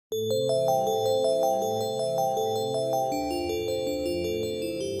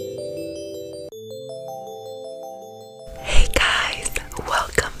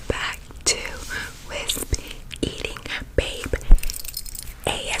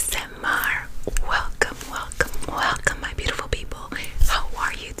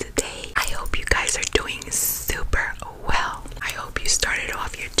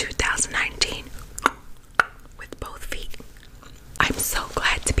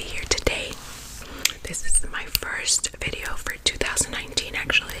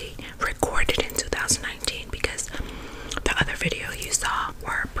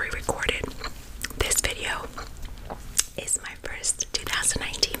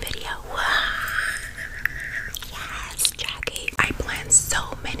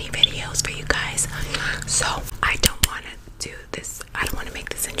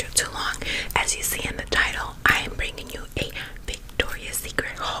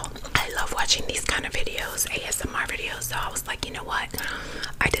watching these kind of videos, ASMR videos. So I was like, you know what?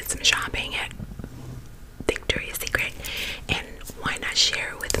 I did some shopping at Victoria's Secret, and why not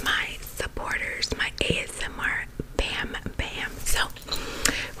share with my supporters, my ASMR bam bam. So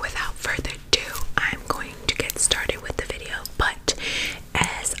without further ado, I'm going to get started with the video. But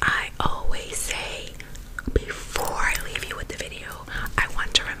as I always say, before I leave you with the video, I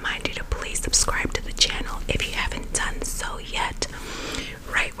want to remind you to please subscribe to the channel if you haven't done so yet.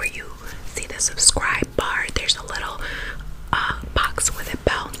 Right where you see the subscribe bar, there's a little box with a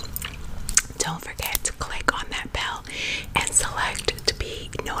bell. Don't forget to click on that bell and select to be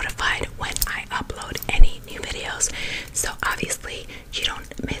notified when I upload any new videos, so obviously you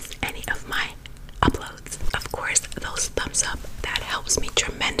don't miss any of my uploads. Of course, those thumbs up, that helps me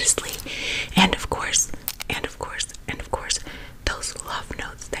tremendously, and of course, those love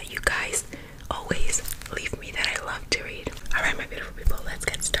notes that you guys always leave me that I love to read. Alright, my beautiful people, let's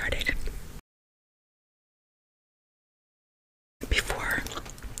get started. Before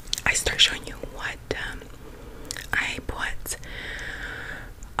I start showing you what I bought,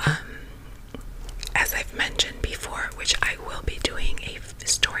 as I've mentioned before, which I will be doing a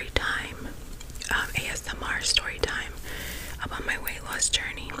story time, ASMR story time about my weight loss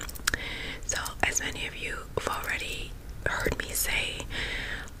journey. So as many of you have already heard me say,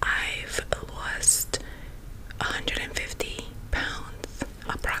 I've lost 150 pounds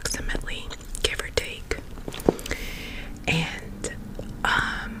approximately, give or take, and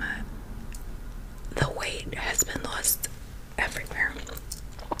the weight has been lost everywhere,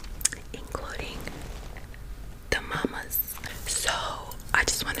 including the mamas. So I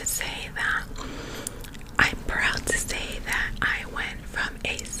just want to say that I'm proud to say that I went from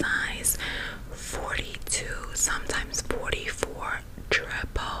a size 42, sometimes 44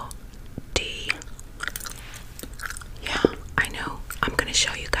 triple D. Yeah, I know. I'm gonna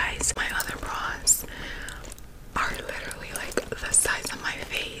show you guys my other bras are literally like the size of my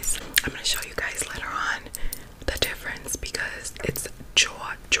face. I'm gonna show you guys later on the difference because it's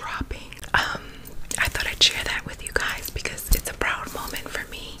jaw-dropping. I thought I'd share that with you guys because it's a proud moment for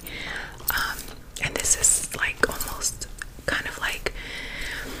me. And this is like almost kind of like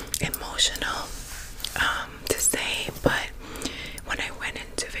emotional to say, but when I went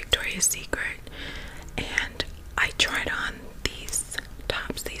into Victoria's Secret and I tried on these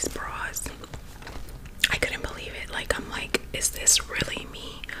tops, these bras, I couldn't believe it. Like, I'm like, is this really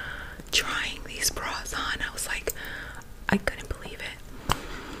me trying these bras on? I was like, I couldn't believe it.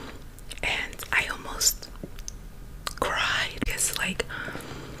 And I almost cried because, like,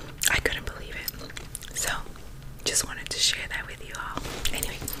 I couldn't believe it. So, just wanted to share that with you all.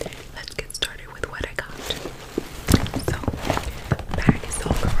 Anyway, let's get started with what I got. So, the bag is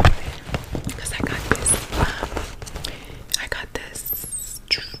all corroded because I got this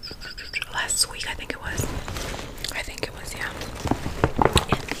last week, I think it was, yeah,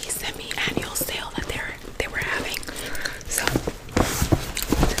 in the semi-annual sale that they were having. So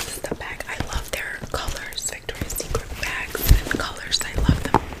this is the bag. I love their colors, Victoria's Secret bags and colors. I love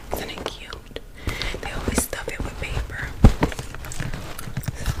them. Isn't it cute? They always stuff it with paper.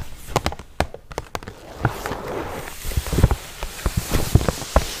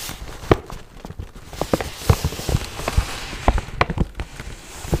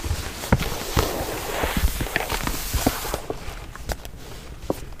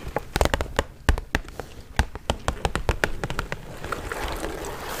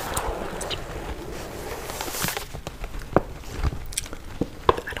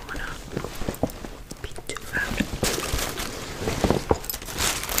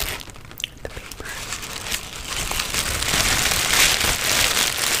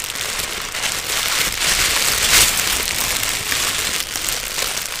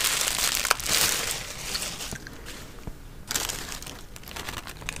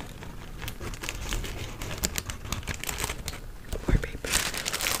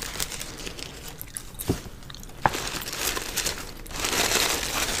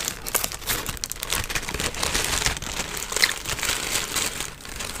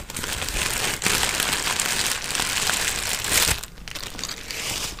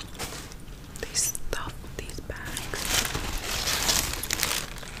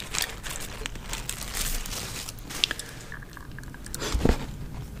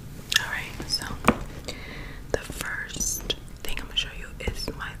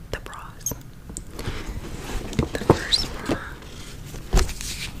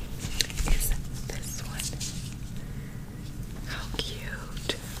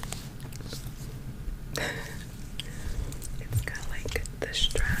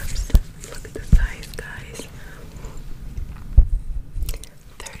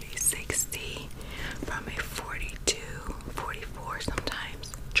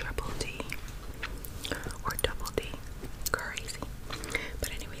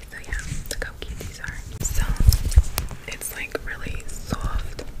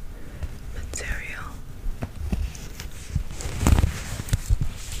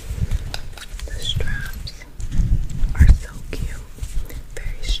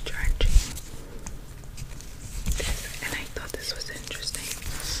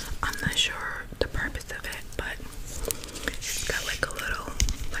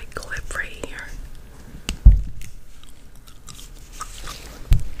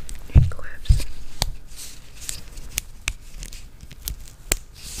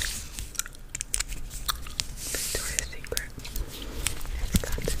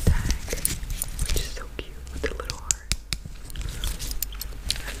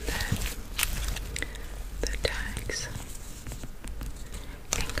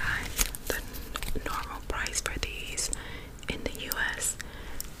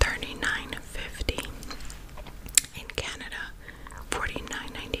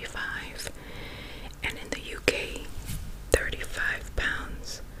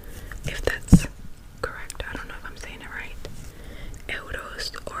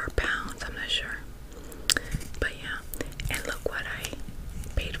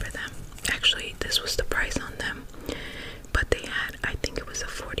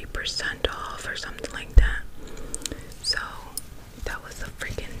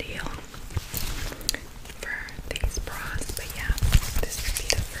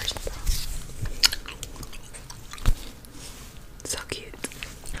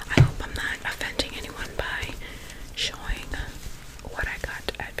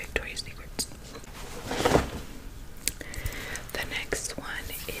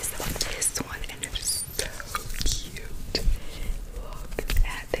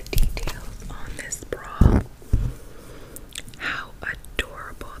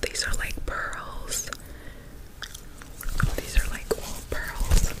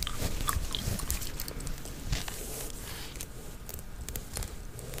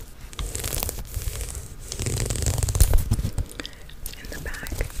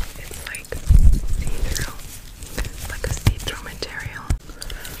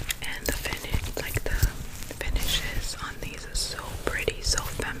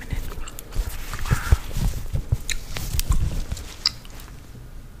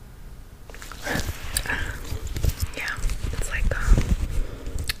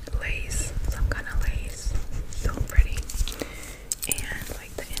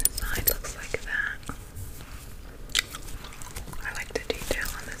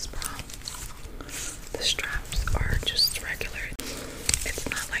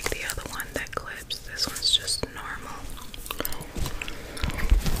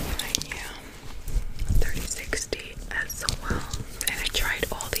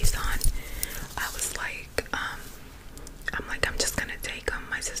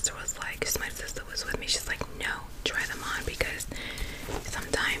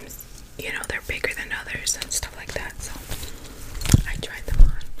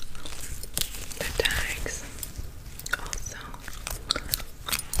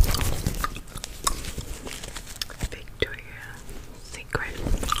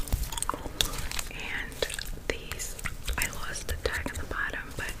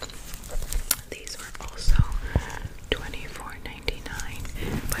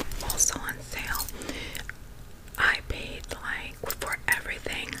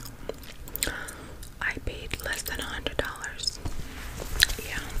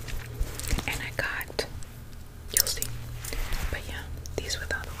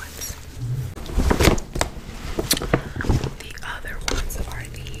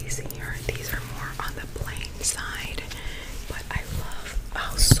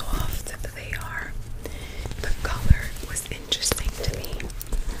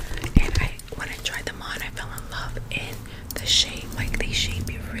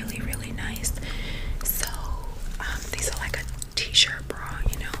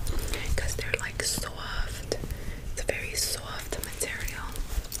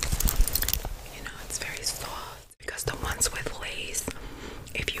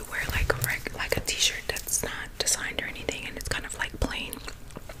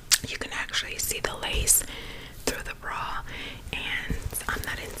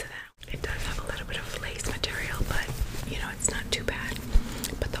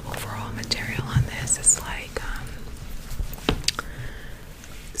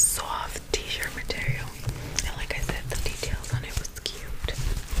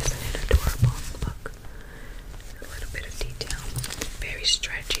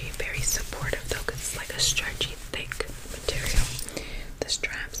 stretchy, very supportive though, because it's like a stretchy, thick material. The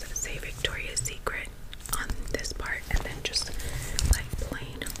straps say Victoria's Secret on this part, and then just like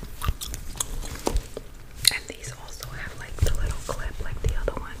plain. And these also have like the little clip like the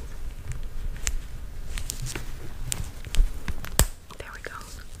other ones. There we go.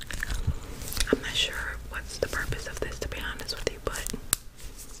 I'm not sure what's the purpose of this, to be honest with you, but I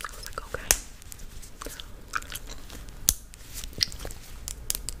was like, okay.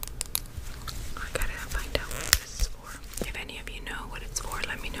 I gotta find out what this is for. If any of you know what it's for,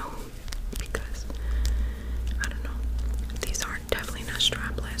 let me know, because I don't know. These aren't definitely not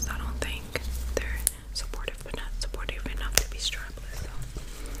strapless. I don't think they're supportive, but not supportive enough to be strapless. So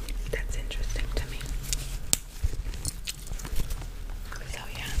that's interesting to me. So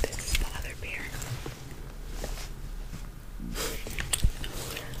yeah, this is the other pair.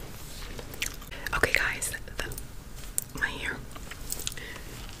 Okay, guys, my hair.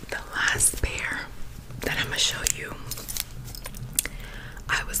 The last pair that I'm gonna show you,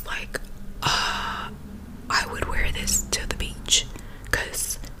 I was like, I would wear this to the beach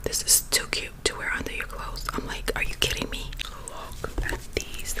because this is too cute to wear under your clothes. I'm like, are you kidding me? Look at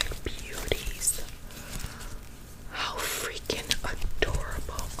these beauties. How freaking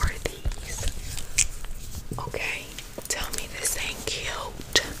adorable are these? Okay, tell me this ain't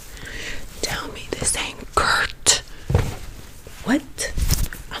cute. Tell me this ain't Kurt. What?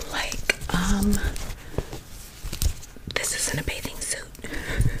 I'm like, this isn't a bathing suit.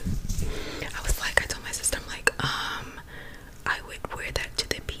 I was like, I told my sister, I'm like, I would wear that to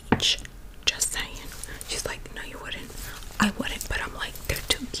the beach. Just saying. She's like, no, you wouldn't. I wouldn't, but I'm like, they're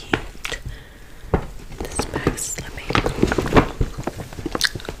too cute. This bag is slipping.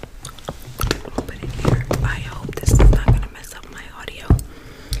 I'll put it here. I hope this is not gonna mess up my audio.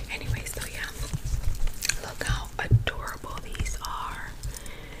 Anyway, so yeah. Look how adorable these are.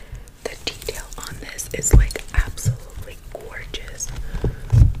 The detail on this is like absolutely gorgeous.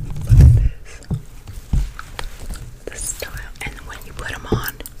 Look at this. The style. And when you put them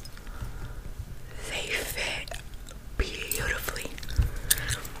on, they fit beautifully.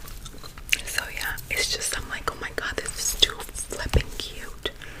 So yeah, it's just, I'm like, oh my god, this is too flipping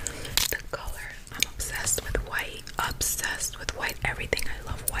cute. The color, I'm obsessed with white. Obsessed with white. Everything, I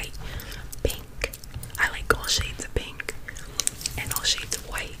love white. Pink. I like all shades of pink. And all shades of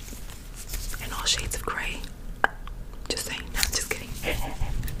white. And all shades of gray. Just saying, no, just kidding.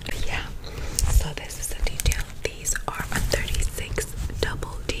 But yeah, so this is the detail. These are a 36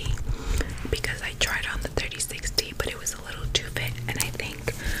 double D because I tried on the 36D, but it was a little too fit, and I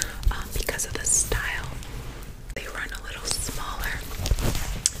think because of the style, they run a little smaller.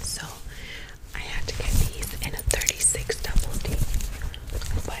 So I had to get these in a 36 double D.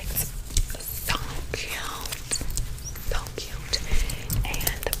 But so cute, so cute.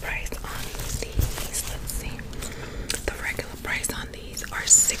 And the price on these, let's see, the regular price on these are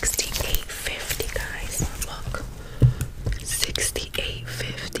 $68.50, guys. Look,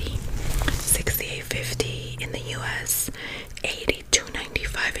 $68.50, $68.50 in the US,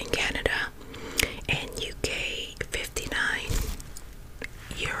 $82.95 in Canada, and UK 59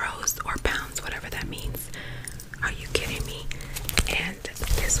 euros or pounds, whatever that means. Are you kidding me? And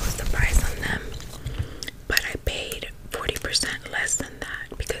this was the price on them, but I paid 40% less than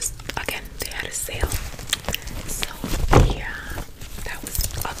that because, again, they had a sale. So yeah, that was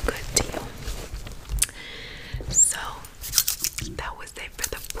a good deal. So that was it for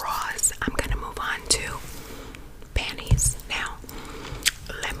the bras. I'm gonna move on to panties now.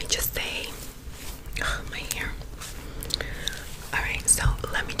 Let me just say, my hair. Alright, so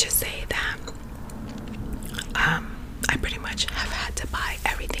let me just say that I pretty much have had to buy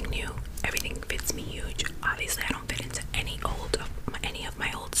everything new. Everything fits me huge. Obviously, I don't fit into any of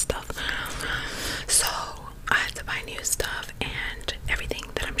my old stuff. So I had to buy new stuff, and everything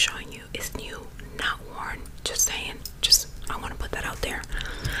that I'm showing you is new, not worn. Just saying. I want to put that out there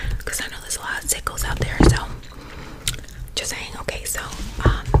because I know there's a lot of sickles out there. So just saying. Okay, so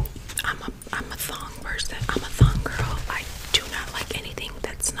I'm a thong person. I'm a thong girl. I do not like anything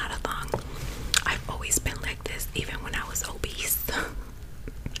that's not a thong. I've always been like this, even when I was obese.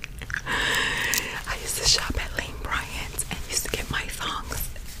 I used to shop at Lane Bryant's and used to get my thongs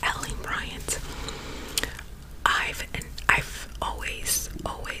at Lane Bryant's. I've always,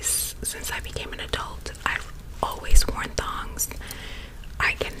 since I became an adult, I've always worn thongs.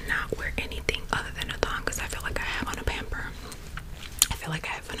 I cannot wear anything other than a thong because I feel like I have on a pamper. I feel like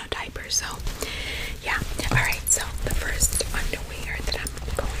I have on a diaper. So yeah. Alright, so the first underwear that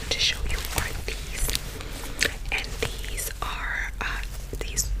I'm going to show you are these. And these are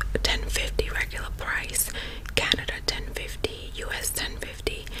these $10.50 regular price, Canada $10.50, US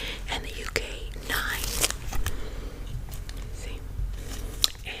 $10.50,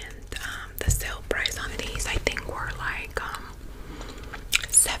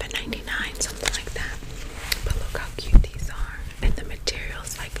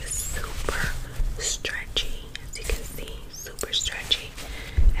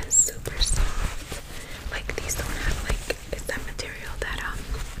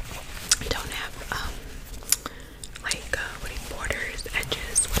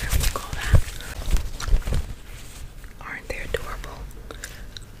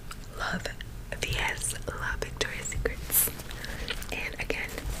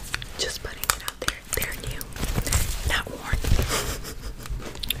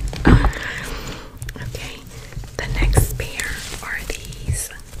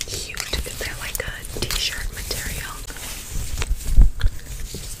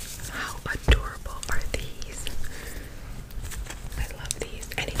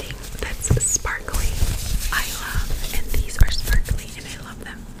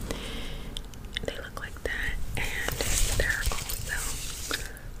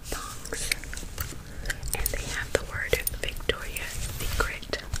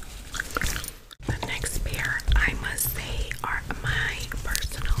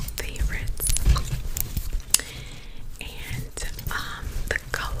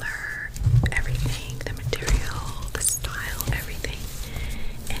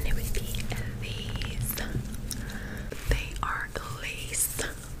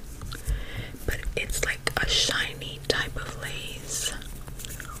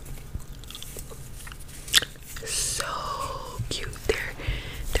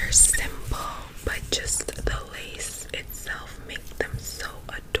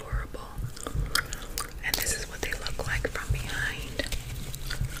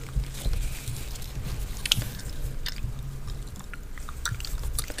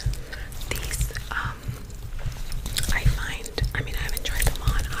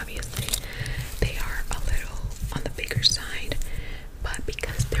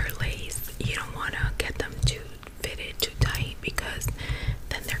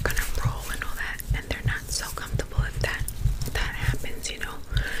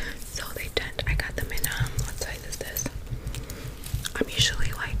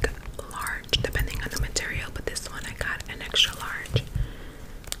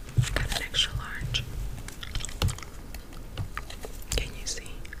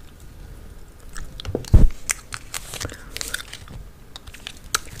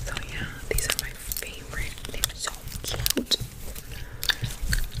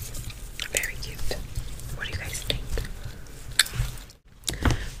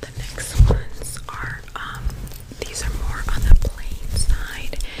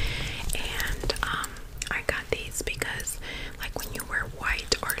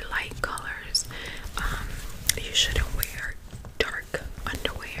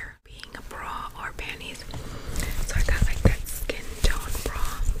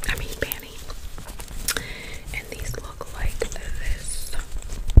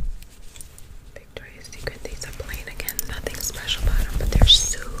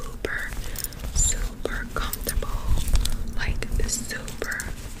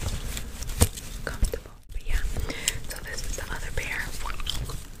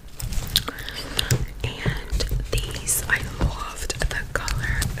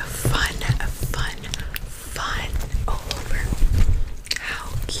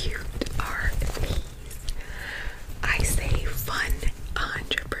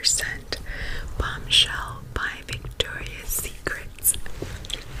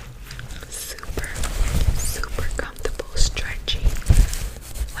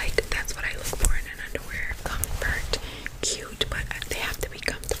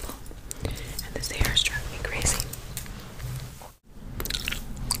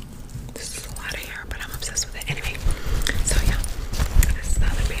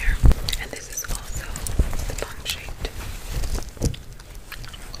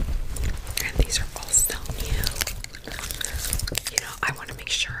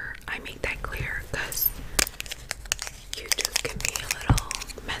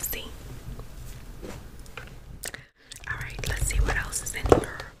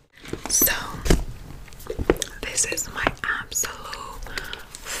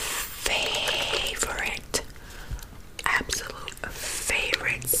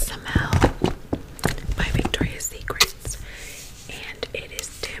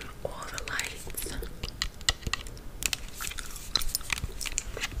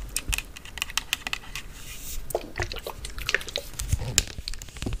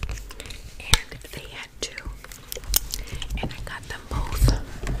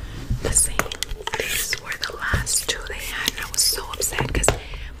 the same. These were the last two they had, and I was so upset because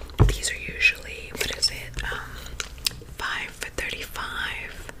these are usually, what is it, 5 for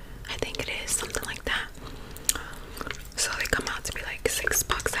 35, I think it is, something like that. So they come out to be like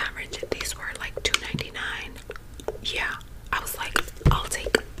 $6 average, and these were like $2.99. Yeah, I was like, I'll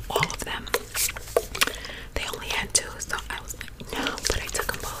take all of them. They only had two, so I was like, no, but I took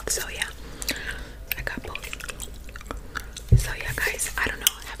them both. So yeah, I got both. So yeah, guys, I don't know,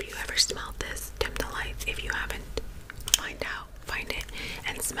 have you ever smelled this? Dim the lights. If you haven't, find it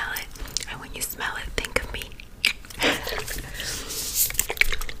and smell it. And when you smell it, think of me.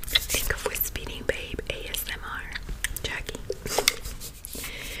 Think of Whispering Babe ASMR Jackie.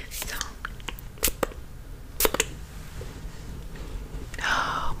 So,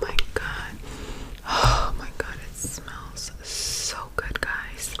 oh my god, it smells so good,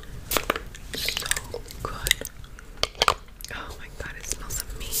 guys. So good. Oh my god, it smells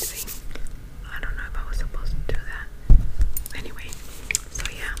amazing. I don't know if I was supposed to do that. Anyway, so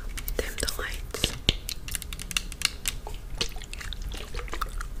yeah, dim the lights.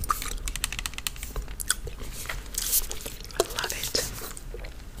 I love it.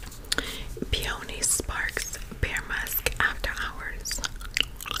 Peony Sparks Bear Musk After Hours.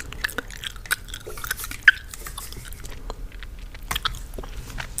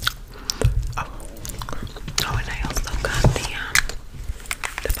 Oh, and I also got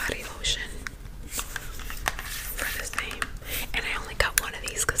the body lotion for the same. And I only got one of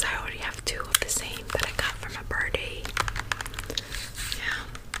these because I already have two of the same that I got for my birthday. Yeah.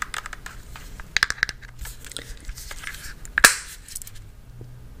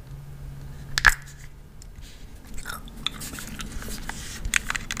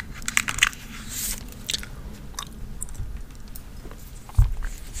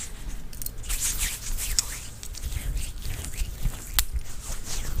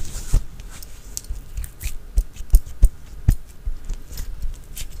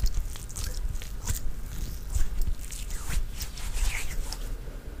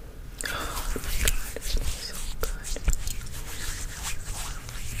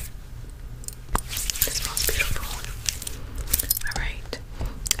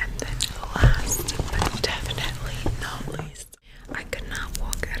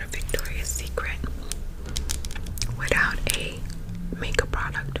 Makeup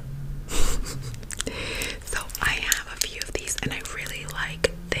product. So I have a few of these and I really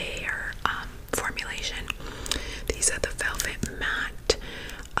like their formulation. These are the Velvet Matte,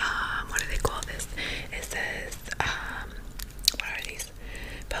 what do they call this? It says, what are these?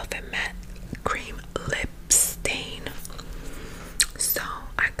 Velvet Matte Cream Lip Stain. So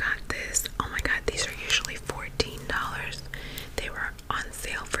I got this. Oh my god, these are usually $14. They were on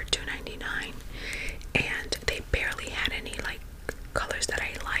sale for $2.99, and they barely had any like colors that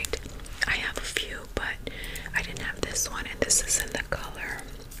I liked. I have a few, but I didn't have this one, and this is in the color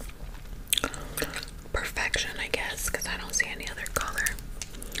Perfection, I guess, because I don't see any other color.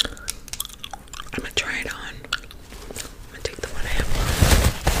 I'm gonna try it on. I'm gonna take the one I have on.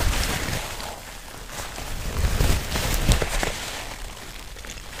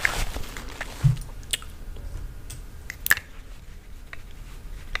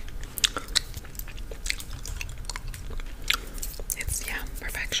 It's, yeah,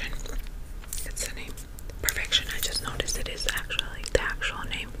 Perfection. It's the name. Perfection. I just noticed it is actually the actual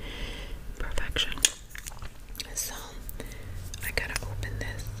name. Perfection. So, I gotta open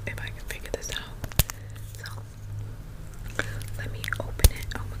this if I can figure this out. So, let me open it.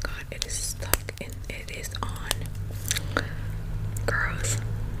 Oh my god, it is stuck and it is on. Girls.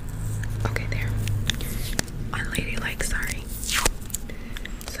 Okay, there. Unladylike, sorry.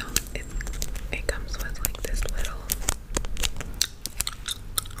 So, it comes with like this little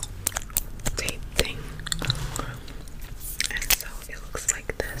tape thing, and so it looks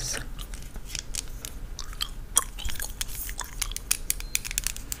like this.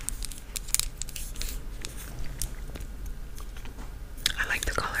 I like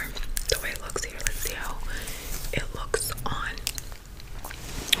the color, the way it looks here. Let's see how it looks on.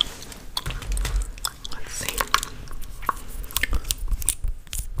 Let's see.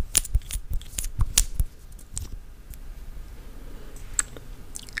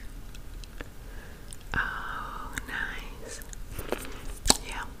 Oh, nice.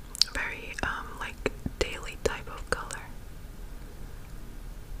 Yeah, very like daily type of color.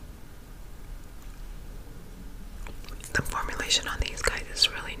 The formulation on these guys is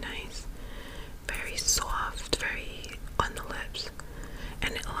really nice. Very soft, very on the lips,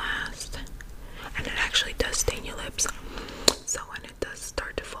 and it lasts. And it actually does stain your lips. So when it does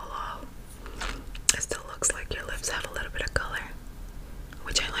start to fall off, it still looks like your lips have a little bit of color,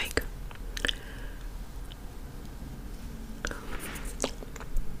 which I like.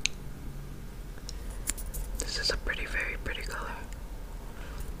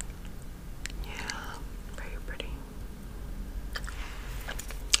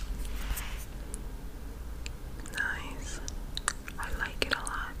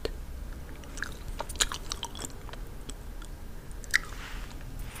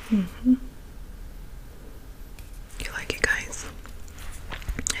 You like it, guys?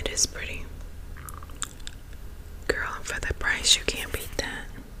 It is pretty. Girl, for the price, you can't beat that.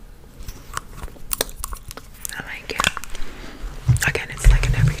 I like it. Again, it's like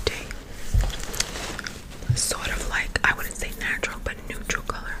an everyday, sort of like, I wouldn't say natural, but neutral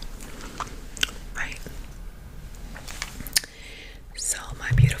color. Right? So,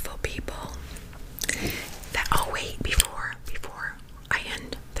 my beautiful people, oh wait, before I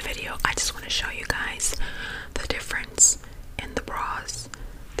end the video, I just want to show you guys the difference in the bras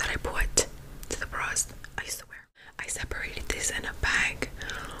that I put to the bras I used to wear. I separated this in a bag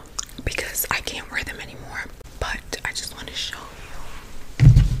because I can't wear them anymore, but I just want to show you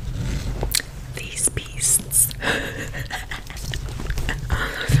these beasts.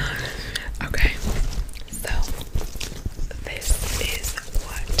 Okay, so this is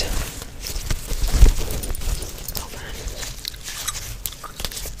what, hold on,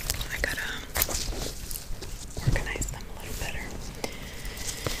 I gotta organize them a little better.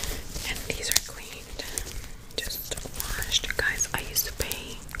 And these are cleaned, just washed. Guys, I used to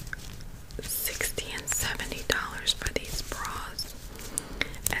pay $60 and $70 for these bras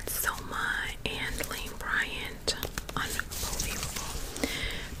at Soma and Lane Bryant. Unbelievable.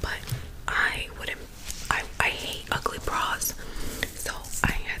 But I hate ugly bras, so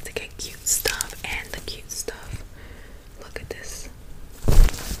I had to get cute stuff, and the cute stuff, look at this.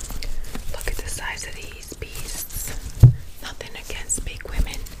 Look at the size of these beasts. Nothing against big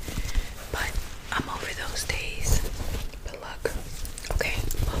women, but I'm over those days. But look, okay,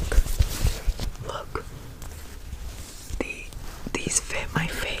 look. These fit my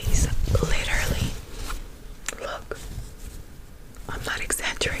face, literally. Look, I'm not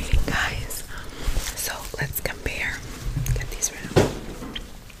exaggerating, guys. So let's compare. Get these rid of.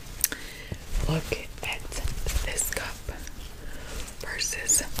 Look at this cup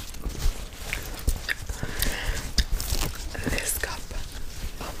versus this cup.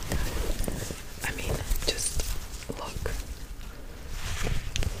 Oh my god. I mean, just look.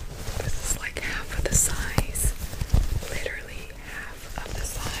 This is like half of the size. Literally half of the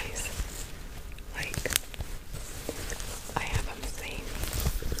size. Like, I have them the same.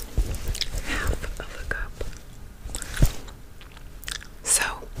 Half of the cup. So,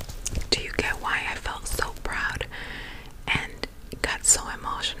 do you get why I felt so proud and got so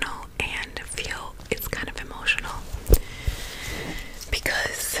emotional and feel it's kind of emotional?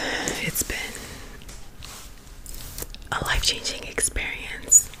 Because it's been a life-changing experience.